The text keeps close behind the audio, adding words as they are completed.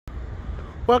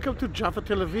Welcome to Jaffa,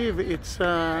 Tel Aviv. It's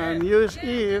New Year's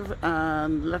Eve,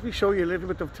 and let me show you a little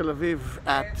bit of Tel Aviv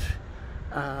at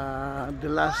the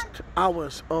last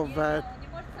hours of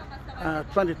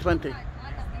 2020.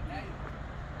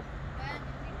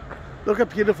 Look how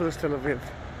beautiful is Tel Aviv.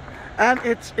 And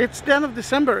it's the end of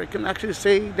December. You can actually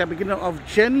say the beginning of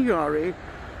January.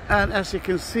 And as you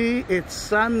can see, it's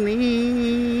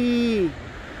sunny.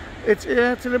 It's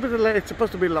a little bit late. It's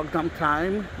supposed to be lockdown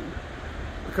time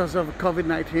because of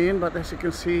COVID-19, but as you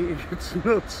can see, it's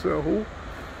not so.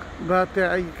 But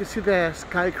you can see the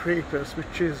skyscrapers,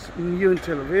 which is new in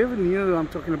Tel Aviv. New, I'm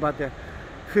talking about the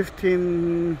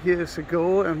 15 years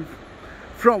ago, and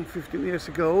from 15 years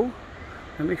ago.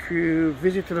 And if you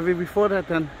visit Tel Aviv before that,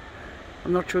 then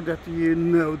I'm not sure that you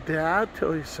know that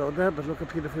or you saw that, but look how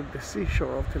beautiful the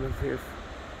seashore of Tel Aviv.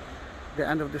 The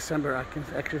end of December, I can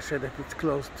actually say that it's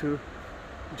close to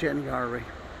January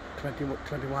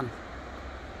 2021.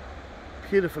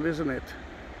 Beautiful, isn't it?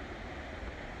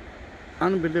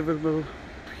 Unbelievable,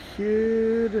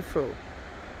 beautiful.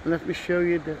 Let me show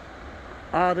you the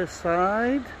other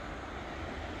side,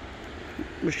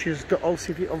 which is the old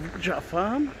city of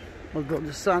Jaffa, although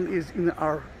the sun is in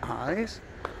our eyes.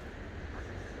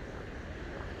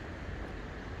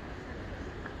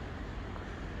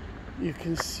 You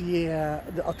can see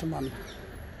the Ottoman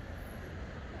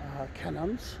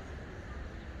cannons.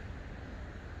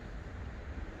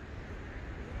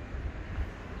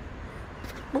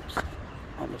 Oops,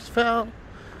 almost fell.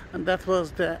 And that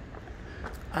was the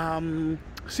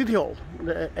city hall,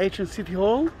 the ancient city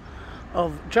hall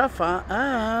of Jaffa.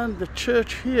 And the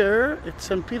church here, it's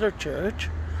St. Peter Church,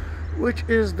 which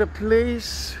is the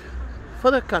place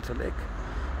for the Catholic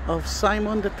of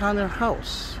Simon the Tanner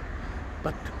house.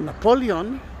 But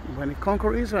Napoleon, when he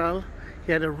conquered Israel,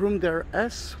 he had a room there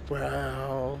as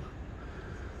well.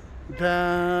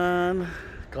 Then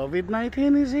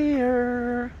COVID-19 is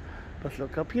here. But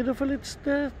look how beautiful it's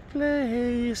that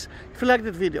place. If you like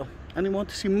that video and you want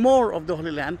to see more of the Holy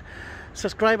Land,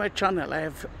 subscribe my channel. I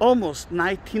have almost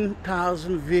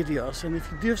 19,000 videos. And if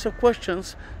you do have some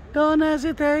questions, don't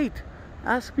hesitate.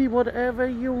 Ask me whatever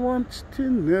you want to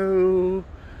know.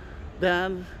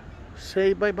 Then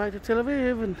say bye-bye to Tel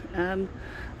Aviv, and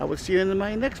I will see you in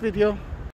my next video.